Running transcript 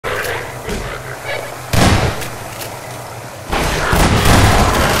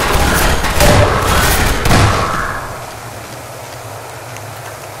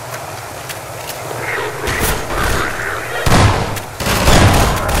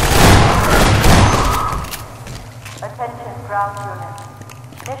ground unit.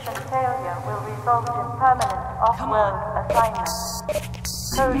 Mission failure will result in permanent off-world assignment.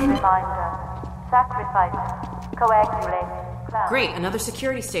 Code reminder. Sacrifice. Coagulate. Plan. Great, another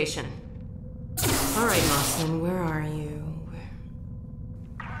security station. Alright, Mossman, where are you?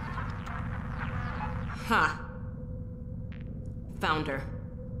 Ha! Found her.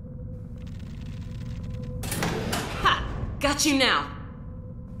 Ha! Got you now!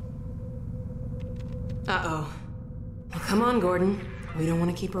 Uh-oh. Well, come on, Gordon. We don't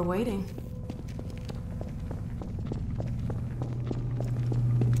want to keep her waiting.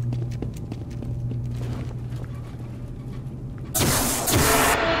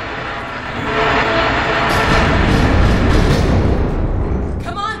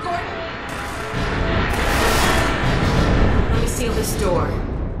 Come on, Gordon! Let me seal this door.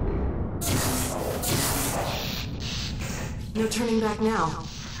 No turning back now.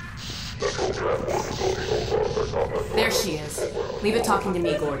 There she is. Leave it talking to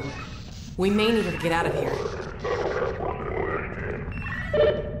me, Gordon. We may need her to get out of here.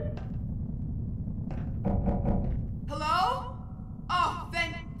 Hello? Oh,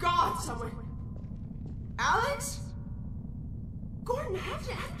 thank God someone... Alex? Gordon, how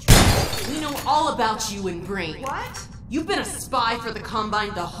did We know all about you and Breen. What? You've been a spy for the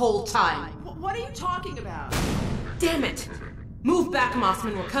Combine the whole time. What are you talking about? Damn it! Move back,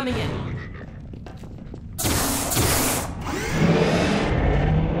 Mossman. We're coming in.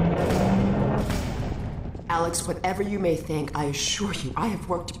 Alex, whatever you may think, I assure you, I have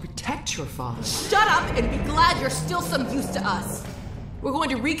worked to protect your father. Shut up and be glad you're still some use to us. We're going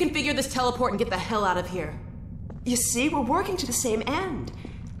to reconfigure this teleport and get the hell out of here. You see, we're working to the same end.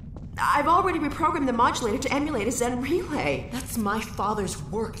 I've already reprogrammed the modulator to emulate a Zen relay. That's my father's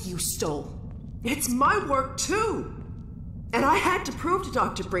work you stole. It's my work, too. And I had to prove to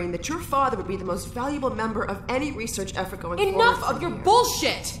Dr. Breen that your father would be the most valuable member of any research effort going forward. Enough of your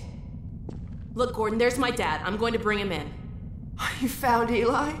bullshit! Look, Gordon, there's my dad. I'm going to bring him in. You found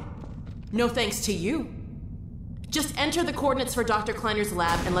Eli? No thanks to you. Just enter the coordinates for Dr. Kleiner's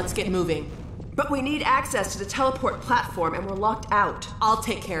lab and let's get moving. But we need access to the teleport platform and we're locked out. I'll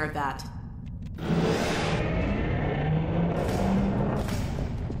take care of that.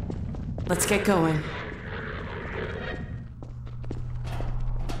 Let's get going.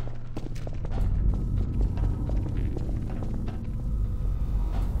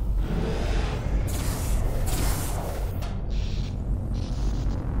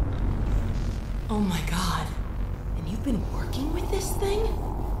 Oh my God. And you've been working with this thing?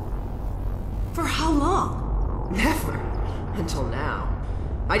 For how long? Never. Until now.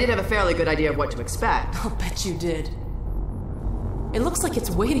 I did have a fairly good idea of what to expect. I'll bet you did. It looks like it's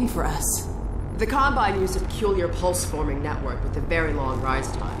waiting for us. The Combine used a peculiar pulse-forming network with a very long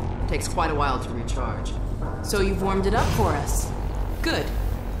rise time. It takes quite a while to recharge. So you've warmed it up for us. Good.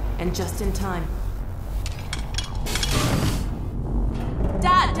 And just in time.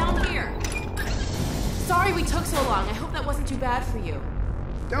 Dad, down here! Sorry we took so long. I hope that wasn't too bad for you.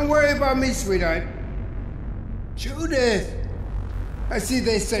 Don't worry about me, sweetheart. Judith! I see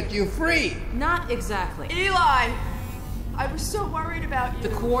they set you free. Not exactly. Eli! I was so worried about you.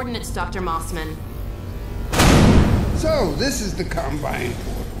 The coordinates, Dr. Mossman. So, this is the Combine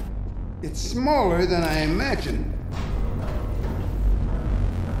portal. It's smaller than I imagined.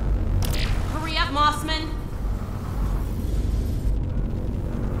 Hurry up, Mossman!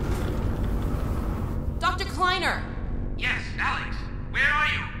 Dr. Kleiner! Yes, Alex. Where are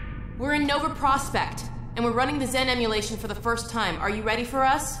you? We're in Nova Prospect, and we're running the Zen emulation for the first time. Are you ready for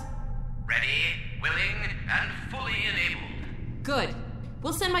us? Ready, willing, and fully enabled. Good.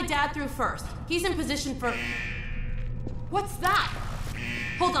 We'll send my dad through first. He's in position for... What's that?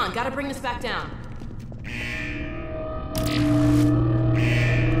 Hold on, gotta bring this back down.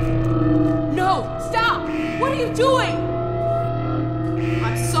 No! Stop! What are you doing?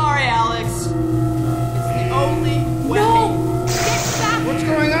 I'm sorry, Alex. It's the only way. No! Get back! What's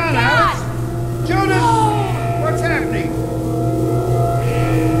going on, Dad! Alex? Judith! No! What's happening? All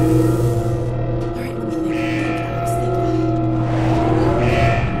right, let me think, Alex, think.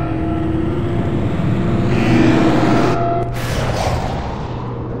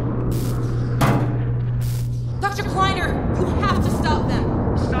 Dr. Kleiner, you have to stop them.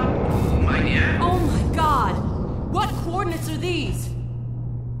 Stop who, my dear? Oh my God! What coordinates are these?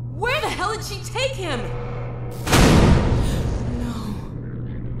 Where the hell did she take him? No.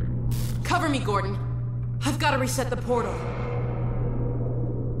 Cover me, Gordon. I've got to reset the portal.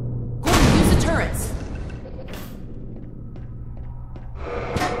 Gordon, use the turrets.